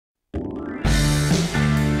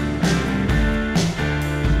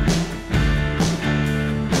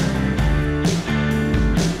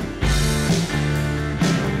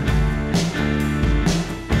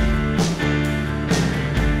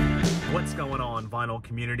going on, vinyl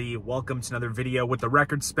community? Welcome to another video with the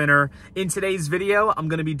Record Spinner. In today's video, I'm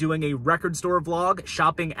going to be doing a record store vlog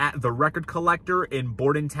shopping at the Record Collector in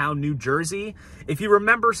Bordentown, New Jersey. If you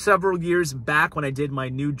remember several years back when I did my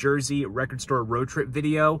New Jersey record store road trip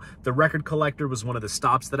video, the Record Collector was one of the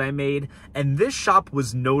stops that I made, and this shop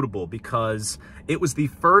was notable because it was the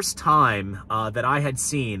first time that I had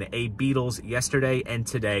seen a Beatles Yesterday and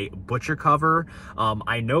Today butcher cover.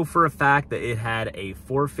 I know for a fact that it had a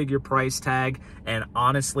four-figure price tag, and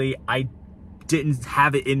honestly, I didn't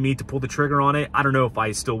have it in me to pull the trigger on it. I don't know if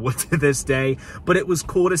I still would to this day, but it was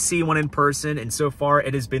cool to see one in person, and so far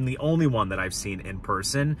it has been the only one that I've seen in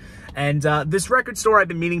person. And this record store I've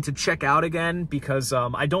been meaning to check out again because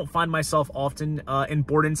I don't find myself often in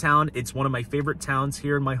Bordentown. It's one of my favorite towns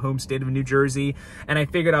here in my home state of New Jersey, and I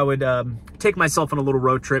figured I would take myself on a little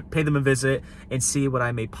road trip, pay them a visit, and see what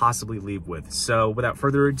I may possibly leave with. So without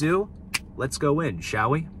further ado, let's go in, shall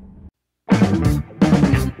we?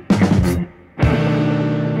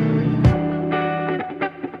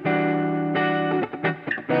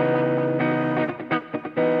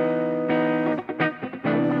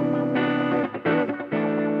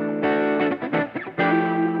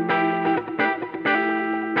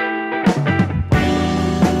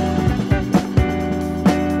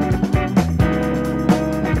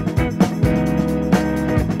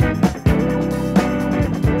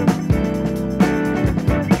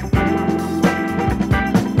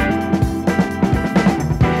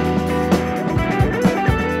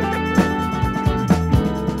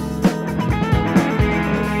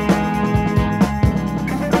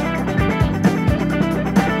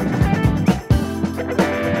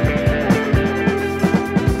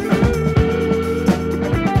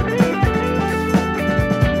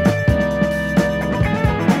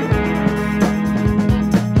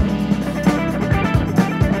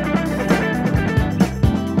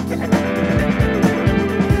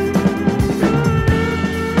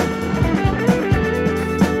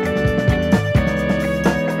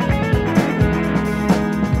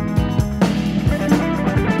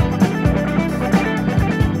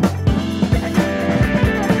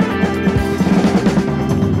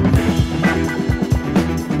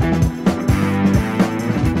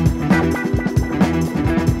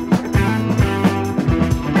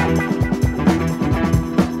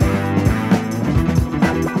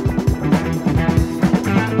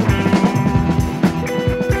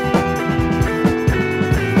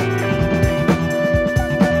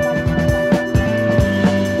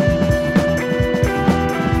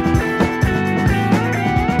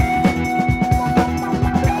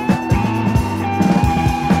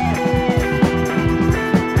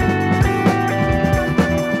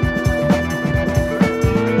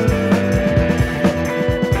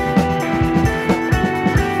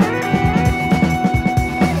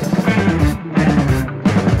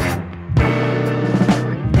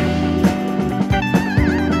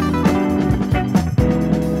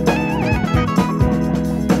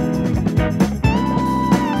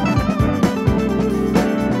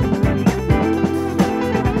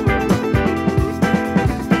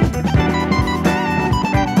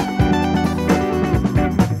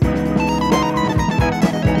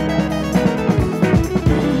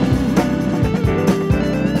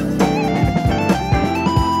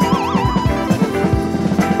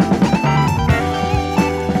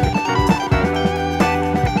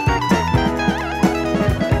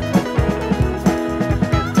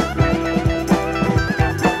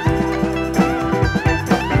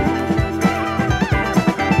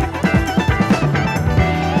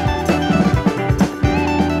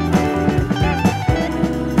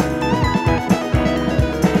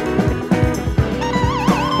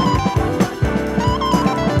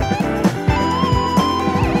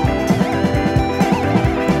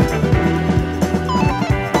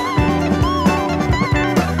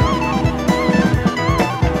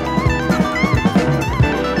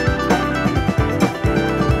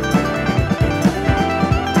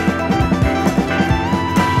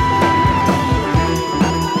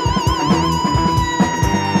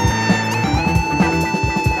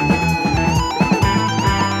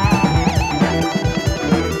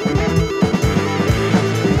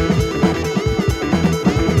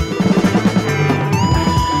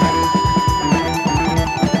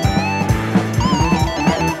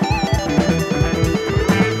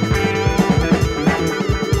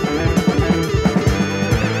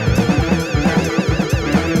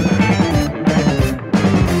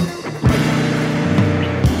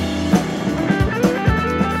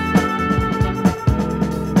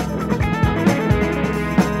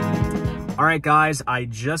 All right, guys, I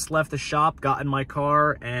just left the shop, got in my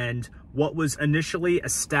car, and what was initially a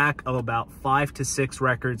stack of about 5 to 6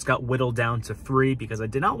 records got whittled down to 3 because I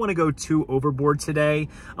did not want to go too overboard today.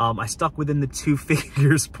 I stuck within the 2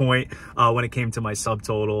 figures point when it came to my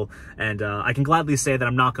subtotal, and I can gladly say that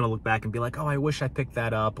I'm not going to look back and be like, oh, I wish I picked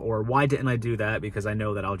that up, or why didn't I do that, because I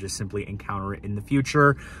know that I'll just simply encounter it in the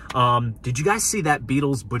future. Did you guys see that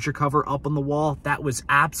Beatles butcher cover up on the wall? That was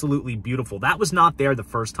absolutely beautiful. That was not there the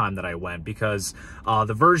first time that I went, because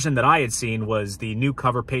the version that I had seen was the new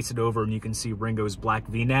cover pasted over, and you can see Ringo's black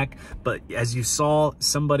V-neck. But as you saw,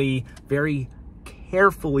 somebody very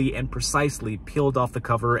carefully and precisely peeled off the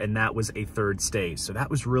cover, and that was a 3rd stage. So that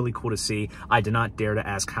was really cool to see. I did not dare to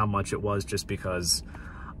ask how much it was, just because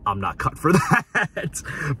I'm not cut for that.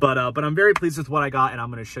 but I'm very pleased with what I got, and I'm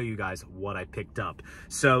going to show you guys what I picked up.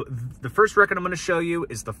 So the first record I'm going to show you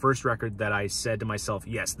is the first record that I said to myself,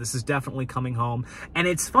 yes, this is definitely coming home. And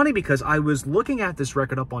it's funny because I was looking at this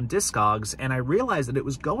record up on Discogs, and I realized that it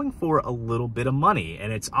was going for a little bit of money,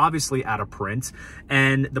 and it's obviously out of print,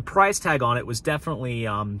 and the price tag on it was definitely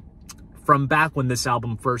from back when this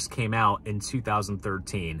album first came out in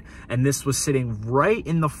 2013. And this was sitting right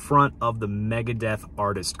in the front of the Megadeth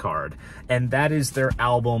artist card. And that is their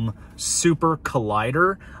album, Super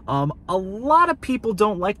Collider. A lot of people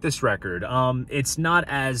don't like this record. It's not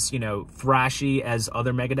as, you know, thrashy as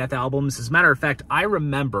other Megadeth albums. As a matter of fact, I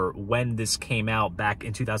remember when this came out back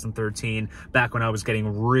in 2013, back when I was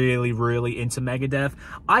getting really, really into Megadeth.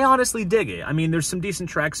 I honestly dig it. I mean, there's some decent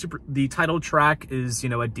tracks. The title track is, you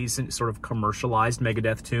know, a decent sort of commercialized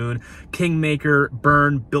Megadeth tune. Kingmaker,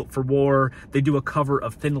 Burn, Built for War. They do a cover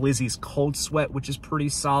of Thin Lizzy's Cold Sweat, which is pretty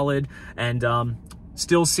solid, and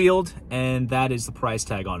still sealed, and that is the price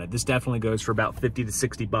tag on it. This definitely goes for about 50 to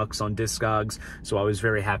 60 bucks on Discogs, so I was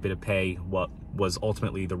very happy to pay what was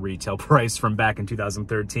ultimately the retail price from back in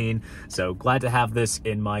 2013. So glad to have this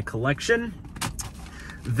in my collection.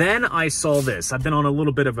 Then I saw this. I've been on a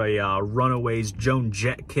little bit of a Runaways Joan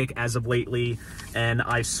Jett kick as of lately, and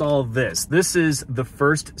I saw this. This is the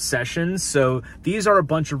first session. So these are a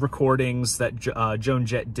bunch of recordings that Joan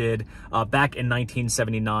Jett did back in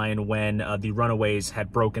 1979 when the Runaways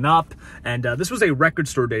had broken up. And this was a Record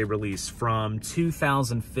Store Day release from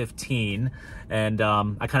 2015. And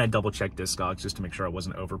I kind of double-checked Discogs just to make sure I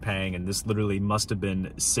wasn't overpaying, and this literally must have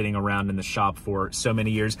been sitting around in the shop for so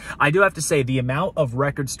many years. I do have to say, the amount of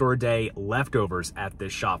Record Store Day leftovers at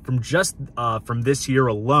this shop from just from this year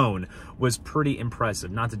alone was pretty impressive.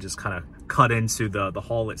 Not to just kind of cut into the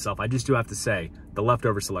haul itself, I just do have to say the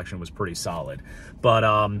leftover selection was pretty solid.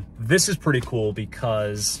 But this is pretty cool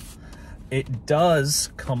because it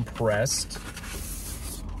does compressed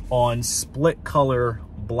on split color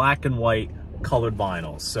black and white colored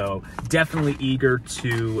vinyl. So definitely eager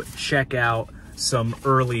to check out some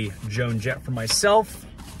early Joan Jett for myself.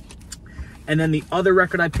 And then the other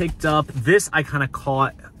record I picked up, this I kind of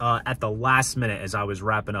caught at the last minute as I was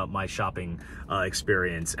wrapping up my shopping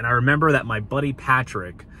experience. And I remember that my buddy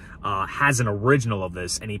Patrick has an original of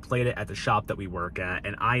this, and he played it at the shop that we work at,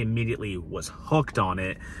 and I immediately was hooked on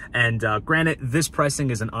it. And granted, this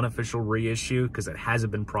pressing is an unofficial reissue because it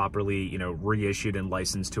hasn't been properly, you know, reissued and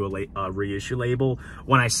licensed to a reissue label.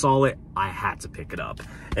 When I saw it, I had to pick it up.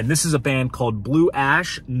 And this is a band called Blue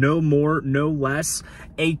Ash, no more, no less.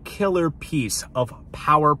 A killer piece of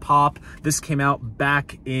power pop. This came out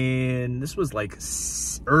back in, this was like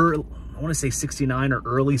early, I want to say 69 or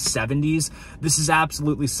early 70s. This is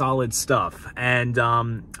absolutely solid stuff. And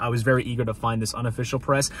I was very eager to find this unofficial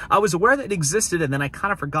press. I was aware that it existed, and then I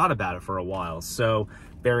kind of forgot about it for a while. So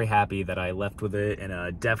very happy that I left with it,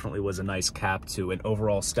 and definitely was a nice cap to an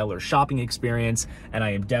overall stellar shopping experience. And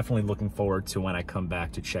I am definitely looking forward to when I come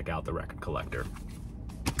back to check out the Record Collector.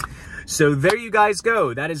 So there you guys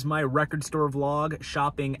go. That is my record store vlog,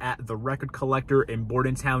 shopping at the Record Collector in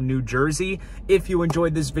Bordentown, New Jersey. If you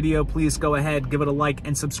enjoyed this video, please go ahead, give it a like,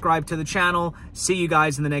 and subscribe to the channel. See you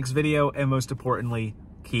guys in the next video, and most importantly,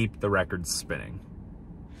 keep the records spinning.